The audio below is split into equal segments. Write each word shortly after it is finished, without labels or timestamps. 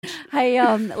Hey,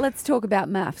 let's talk about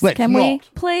maths. Let's Can we? not.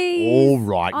 Please. All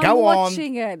right, I'm go on.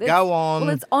 watching it. Go on. Well,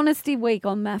 it's Honesty Week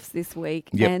on maths this week.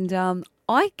 Yep. And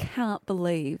I can't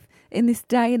believe in this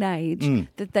day and age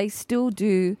that they still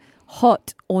do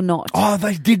hot or not. Oh,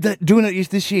 they did that, doing it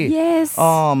this year? Yes.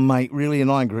 Oh, mate, really,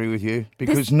 and I agree with you,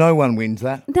 because no one wins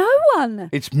that. No one.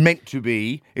 It's meant to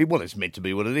be, it's meant to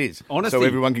be what it is. Honesty. So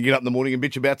everyone can get up in the morning and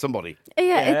bitch about somebody.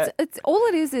 Yeah, it's all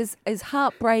it is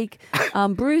heartbreak,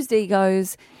 bruised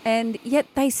egos, and yet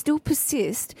they still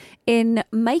persist in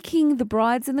making the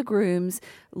brides and the grooms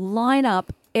line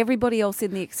up everybody else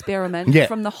in the experiment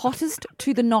from the hottest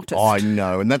to the nottest. I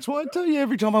know, and that's why I tell you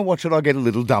every time I watch it, I get a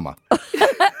little dumber.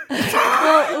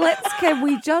 Well, can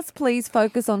we just please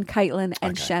focus on Caitlin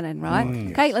and Shannon, right?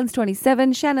 Yes. Caitlin's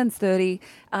 27, Shannon's 30.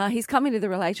 He's come into the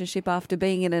relationship after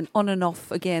being in an on and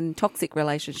off again toxic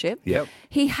relationship. Yep.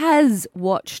 He has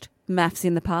watched maths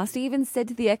in the past. He even said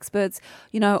to the experts,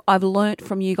 I've learnt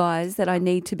from you guys that I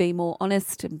need to be more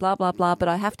honest and blah, blah, blah, but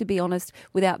I have to be honest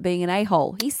without being an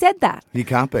a-hole. He said that. You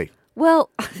can't be. Well,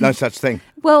 No such thing.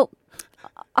 well,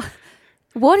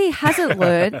 what he hasn't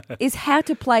learned is how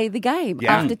to play the game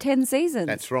after 10 seasons.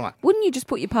 That's right. Wouldn't you just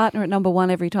put your partner at number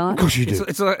one every time? Of course you do.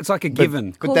 It's like a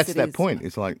given. But course that's it that is. point.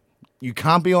 It's like, you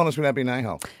can't be honest without being an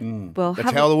a-hole. Well,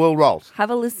 That's how the world rolls. have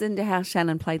a listen to how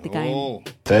Shannon played the game. Oh.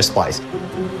 First place.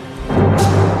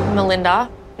 Melinda.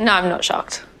 No, I'm not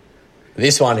shocked.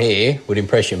 This one here would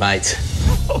impress your mates.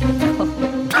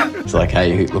 It's like,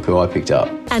 hey, look who I picked up.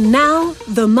 And now,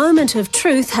 the moment of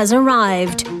truth has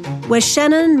arrived, where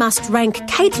Shannon must rank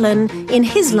Caitlin in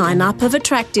his lineup of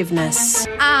attractiveness.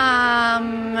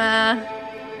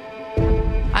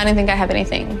 I don't think I have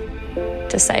anything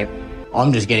to say.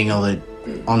 I'm just getting all the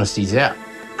honesties out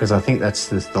because I think that's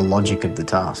the logic of the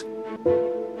task.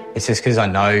 It's just because I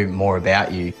know more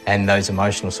about you and those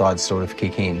emotional sides sort of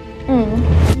kick in.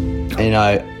 And,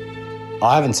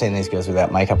 I haven't seen these girls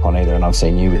without makeup on either, and I've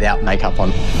seen you without makeup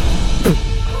on. You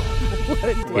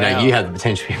have the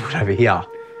potential to be put over here.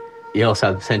 You also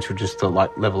have the potential just to,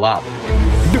 level up.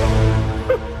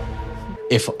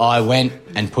 If I went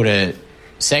and put a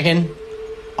second,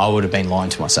 I would have been lying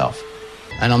to myself.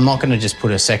 And I'm not going to just put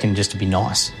a second just to be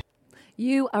nice.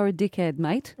 You are a dickhead,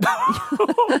 mate.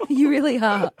 You really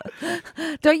are.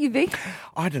 Don't you think?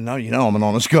 I don't know. I'm an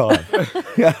honest guy.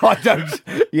 I don't.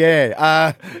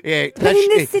 Yeah. But in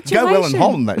this Go well in situation-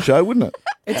 Holland, that show, wouldn't it?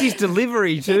 It's his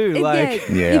delivery too. Yeah,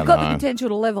 you've got I the know. potential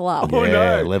to level up.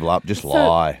 Yeah, level up, just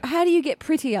lie. So how do you get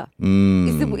prettier?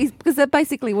 Because that's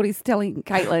basically what he's telling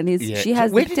Caitlin is she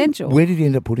has the potential. Where did he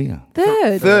end up putting her?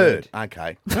 Third.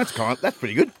 Okay. That's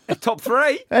pretty good. Top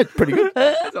three. That's pretty good.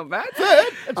 That's not bad.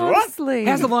 That's all right. Honestly.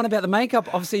 How's the line about the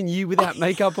makeup? I've seen you without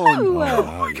makeup on.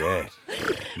 Oh, yeah.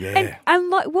 Yeah.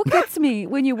 And what gets me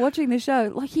when you're watching the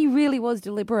show, he really was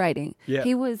deliberating. Yeah.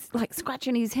 He was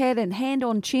scratching his head and hand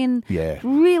on chin, Yeah.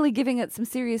 really giving it some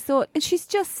serious thought. And she's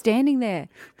just standing there.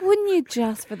 Wouldn't you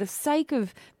just, for the sake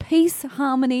of peace,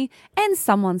 harmony, and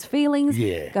someone's feelings,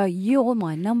 go, you're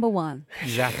my number one?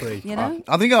 Exactly. You know?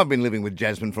 I think I've been living with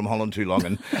Jasmine from Holland too long,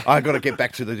 and I've got to get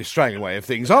back to the Australian way of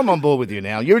things. I'm on board with you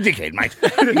now. You're a dickhead, mate.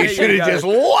 You should have just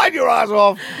lied your ass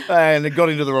off and got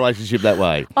into the relationship that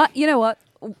way. You know what?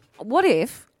 What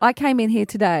if I came in here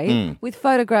today with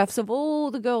photographs of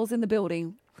all the girls in the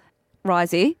building,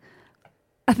 Risey,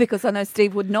 because I know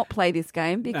Steve would not play this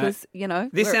game because,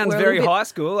 This sounds we're a very little bit- high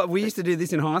school. We used to do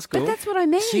this in high school. But that's what I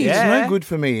mean. See, Yeah. it's no good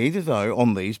for me either, though,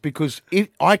 on these, because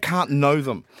I can't know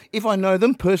them. If I know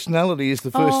them, personality is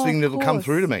the first thing that'll come course.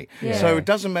 through to me. Yeah. So it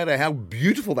doesn't matter how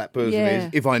beautiful that person Yeah. is.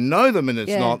 If I know them and it's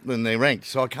Yeah. not, then they're ranked.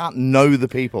 So I can't know the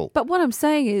people. But what I'm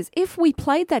saying is, if we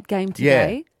played that game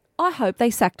today, I hope they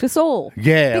sacked us all.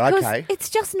 Yeah, because okay. it's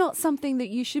just not something that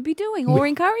you should be doing or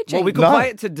encouraging. Well, we could No. play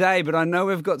it today, but I know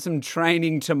we've got some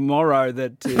training tomorrow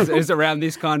that is around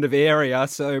this kind of area.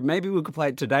 So maybe we could play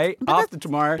it today. After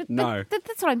tomorrow, no.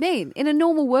 That's what I mean. In a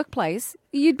normal workplace,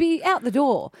 you'd be out the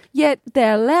door. Yet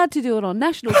they're allowed to do it on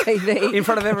national TV. In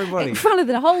front of everybody. In front of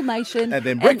the whole nation. And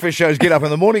then breakfast shows get up in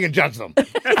the morning and judge them.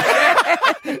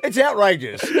 It's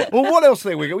outrageous. Well, what else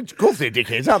there we go? Of course they're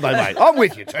dickheads, aren't they, mate? I'm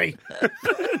with you, T.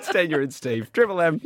 It's Daniel and Steve. Triple M.